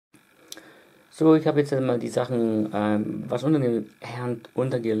So, ich habe jetzt mal die Sachen was unter die Hand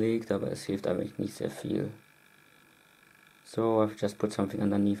untergelegt, aber es hilft eigentlich nicht sehr viel. So I've just put something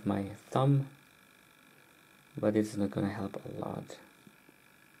underneath my thumb, but it's not gonna help a lot.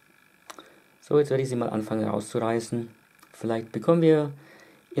 So, jetzt werde ich sie mal anfangen rauszureißen. Vielleicht bekommen wir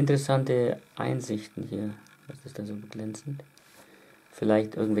interessante Einsichten hier. Was ist da so glänzend?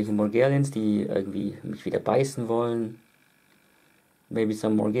 Vielleicht irgendwelche Morgellons, die irgendwie mich wieder beißen wollen. Maybe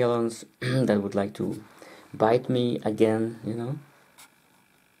some Morgellons that would like to bite me again, you know.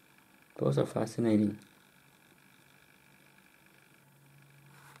 Those are fascinating.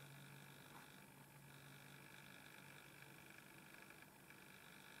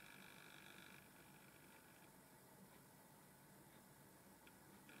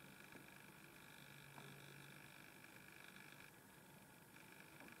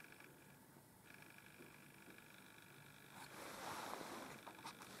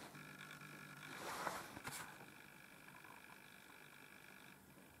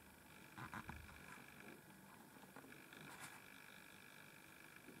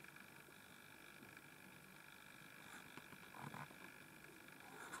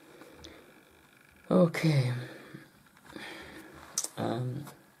 Okay.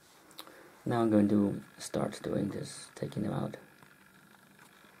 Now I'm going to start doing this, taking them out.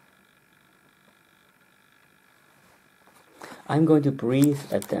 I'm going to breathe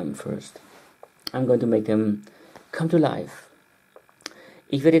at them first. I'm going to make them come to life.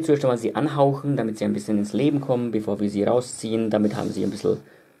 Ich werde jetzt zuerst einmal sie anhauchen, damit sie ein bisschen ins Leben kommen, bevor wir sie rausziehen. Damit haben sie ein bisschen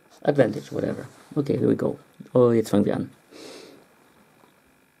Advantage, whatever. Okay, here we go. Oh, jetzt fangen wir an.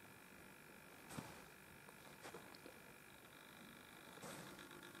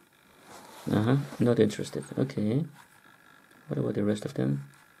 Not interested. Okay. What about the rest of them?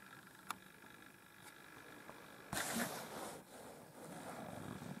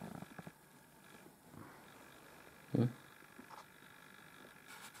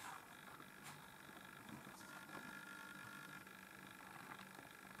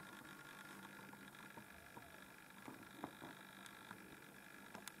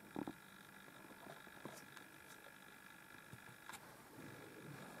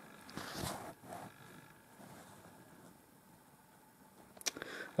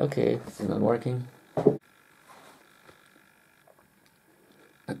 Okay, this is not working.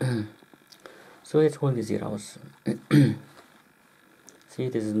 So, jetzt holen wir sie raus. See,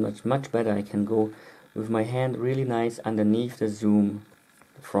 this is much better. I can go with my hand really nice underneath the zoom,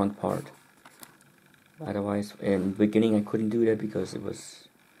 the front part. Otherwise, in the beginning I couldn't do that because there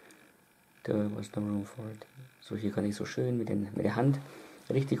was no room for it. So, hier kann ich so schön mit der Hand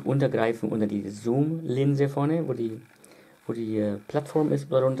richtig untergreifen unter die Zoom-Linse vorne, wo die Plattform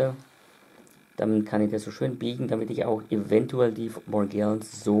ist darunter. Dann kann ich das so schön biegen, damit ich auch eventuell die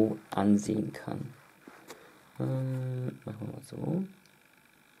Morgellons so ansehen kann. Machen wir mal so.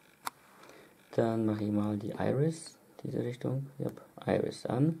 Dann mache ich mal die Iris, diese Richtung. Yep, Iris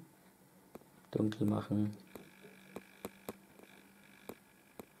an. Dunkel machen.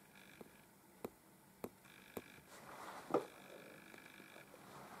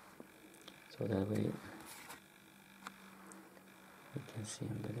 So that way you can see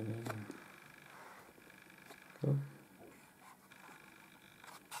him better. So.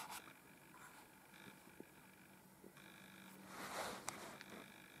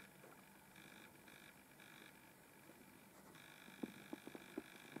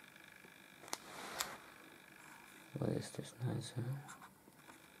 Why is this nice, huh?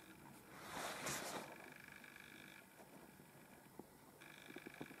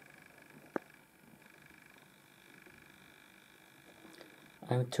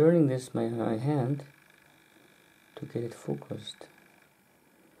 I'm turning this my hand to get it focused.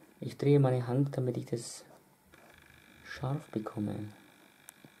 Ich drehe meine Hand, damit ich das scharf bekomme.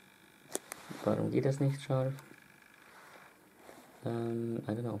 Warum geht das nicht scharf? I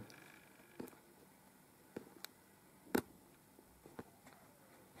don't know.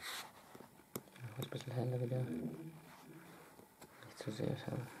 Ein bisschen heller wieder. Nicht zu sehr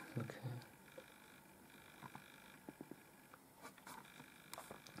scharf. Okay.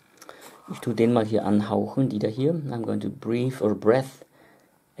 Ich tue den mal hier anhauchen, die da hier. I'm going to breathe or breath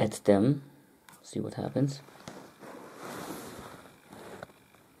at them. See what happens.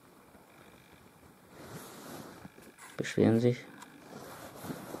 Beschweren sich.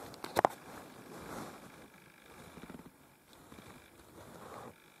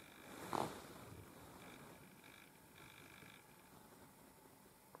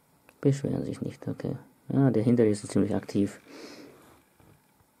 Beschweren sich nicht, okay. Ah, der hintere ist ziemlich aktiv.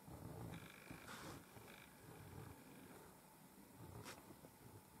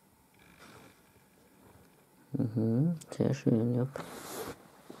 Sehr schön, ja.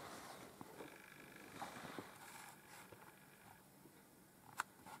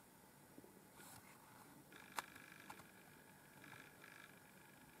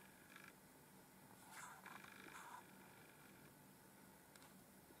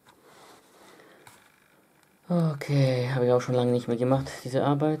 Okay, habe ich auch schon lange nicht mehr gemacht, diese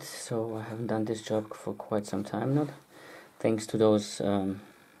Arbeit. So I haven't done this job for quite some time now. Thanks to those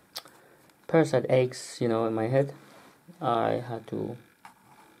parasite eggs, you know, in my head. I had to,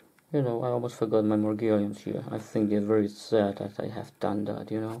 you know, I almost forgot my Morgellons here. I think they're very sad that I have done that,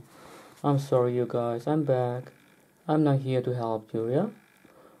 you know. I'm sorry, you guys, I'm back. I'm not here to help you, yeah?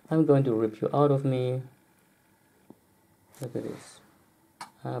 I'm going to rip you out of me. Look at this.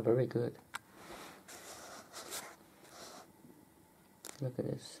 Ah, very good. Look at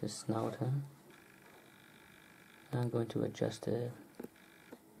this, his snout, huh? I'm going to adjust the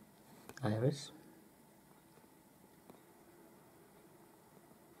iris.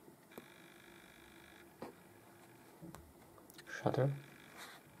 Shutter.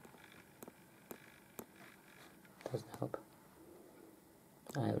 Doesn't help.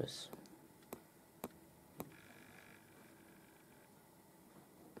 Iris.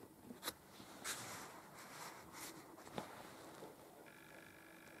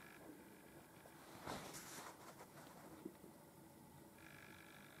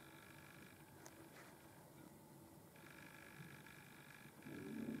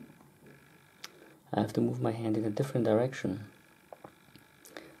 I have to move my hand in a different direction.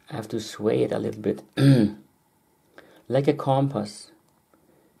 I have to sway it a little bit, like a compass,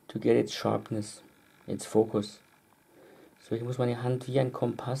 to get its sharpness, its focus. So ich muss meine Hand wie ein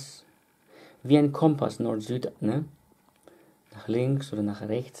Kompass, Nord-Süd, ne? Nach links oder nach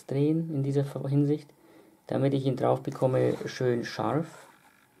rechts drehen in dieser Hinsicht, damit ich ihn drauf bekomme, schön scharf,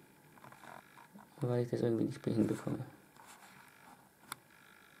 weil ich das irgendwie nicht hinbekomme.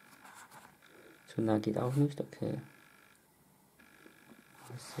 Zu nah geht auch nicht, okay.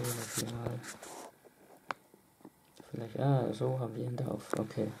 So, mal. Vielleicht, so haben wir ihn drauf,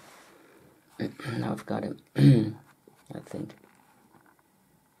 okay. Now I've got him, I think.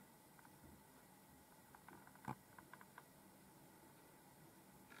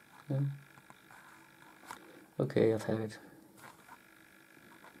 Yeah. Okay, I've had it.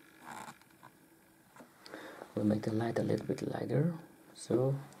 We'll make the light a little bit lighter,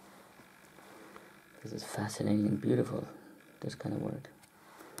 so this is fascinating and beautiful, this kind of work.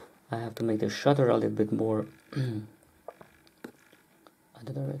 I have to make the shutter a little bit more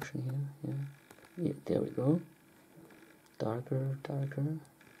other direction here, yeah, there we go. Darker, darker.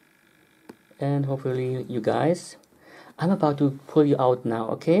 And hopefully you guys, I'm about to pull you out now,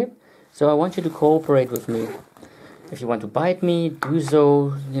 okay? So I want you to cooperate with me. If you want to bite me, do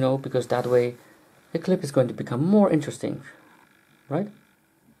so, you know, because that way the clip is going to become more interesting, right?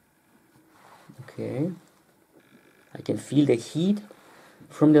 Okay. I can feel the heat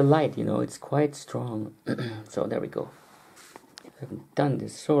from the light, you know, it's quite strong. So there we go. I haven't done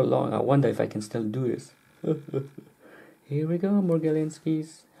this so long. I wonder if I can still do this. Here we go,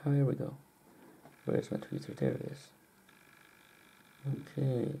 Morgellonskis. Here we go. Where's my tweezer? There it is.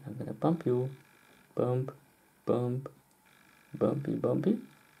 Okay, I'm gonna bump you. Bump, bump, bumpy, bumpy.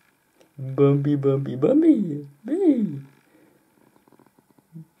 Bumpy, bumpy, bumpy. Hey.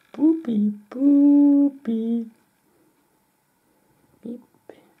 Boopy, boopy. Beep.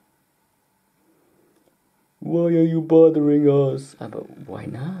 Why are you bothering us? But why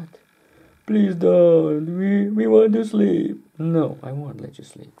not? Please don't. We want to sleep. No, I won't let you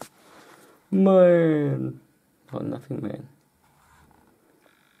sleep. Man. Oh, nothing, man.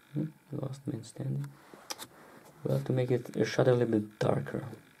 Lost man standing. We'll have to make it a shot a little bit darker.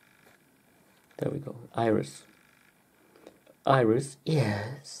 There we go. Iris. Iris,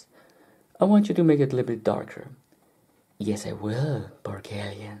 yes. I want you to make it a little bit darker. Yes, I will,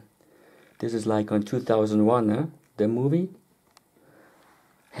 Morgellon. This is like on 2001, huh? The movie?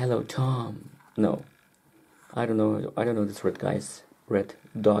 Hello, Tom. No. I don't know this red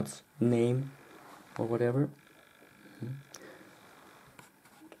dot's name or whatever.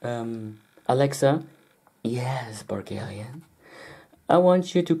 Aleksa, yes, Morgellon. I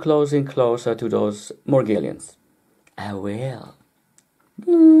want you to close in closer to those Morgellons. I will.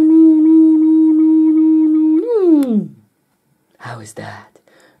 How is that?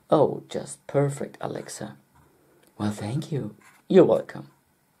 Oh, just perfect, Aleksa. Well, thank you. You're welcome.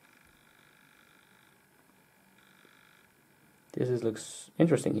 Looks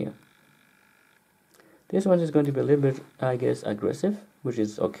interesting here. This one is going to be a little bit, I guess, aggressive, which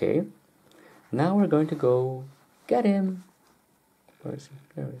is okay. Now we're going to go get him. Where is he?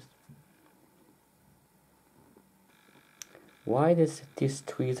 There he is. Why does this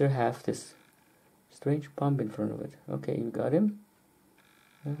tweezer have this strange bump in front of it? Okay, you got him.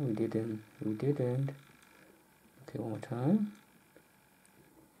 No, we didn't. We didn't. Okay, one more time.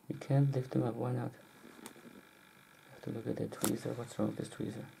 You can't lift them up. Why not? I have to look at the tweezer. What's wrong with this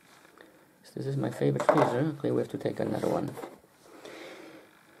tweezer? This is my favorite tweezer. Okay, we have to take another one.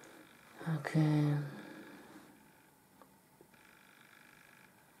 Okay.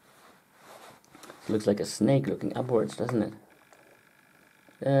 It looks like a snake looking upwards, doesn't it?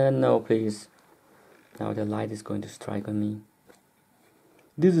 No, please. Now the light is going to strike on me.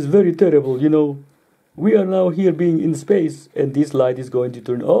 This is very terrible, you know. We are now here being in space, and this light is going to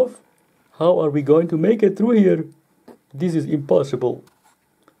turn off. How are we going to make it through here? This is impossible.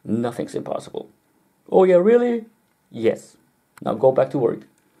 Nothing's impossible. Oh yeah, really? Yes. Now go back to work.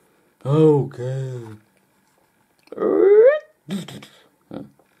 Okay.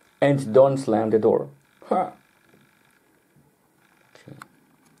 And don't slam the door. Ha.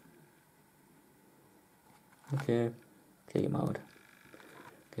 Okay. Get him out.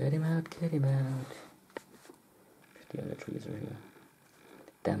 Get him out, get him out. The other trees are here.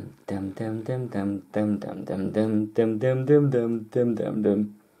 Dum dum dum dum dum dum dum dum dum dum dum dum dum dum dum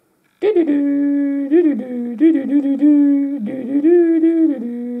dum.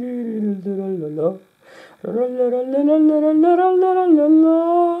 La la la la la la la la la la la la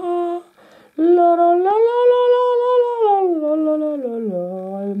la la la la.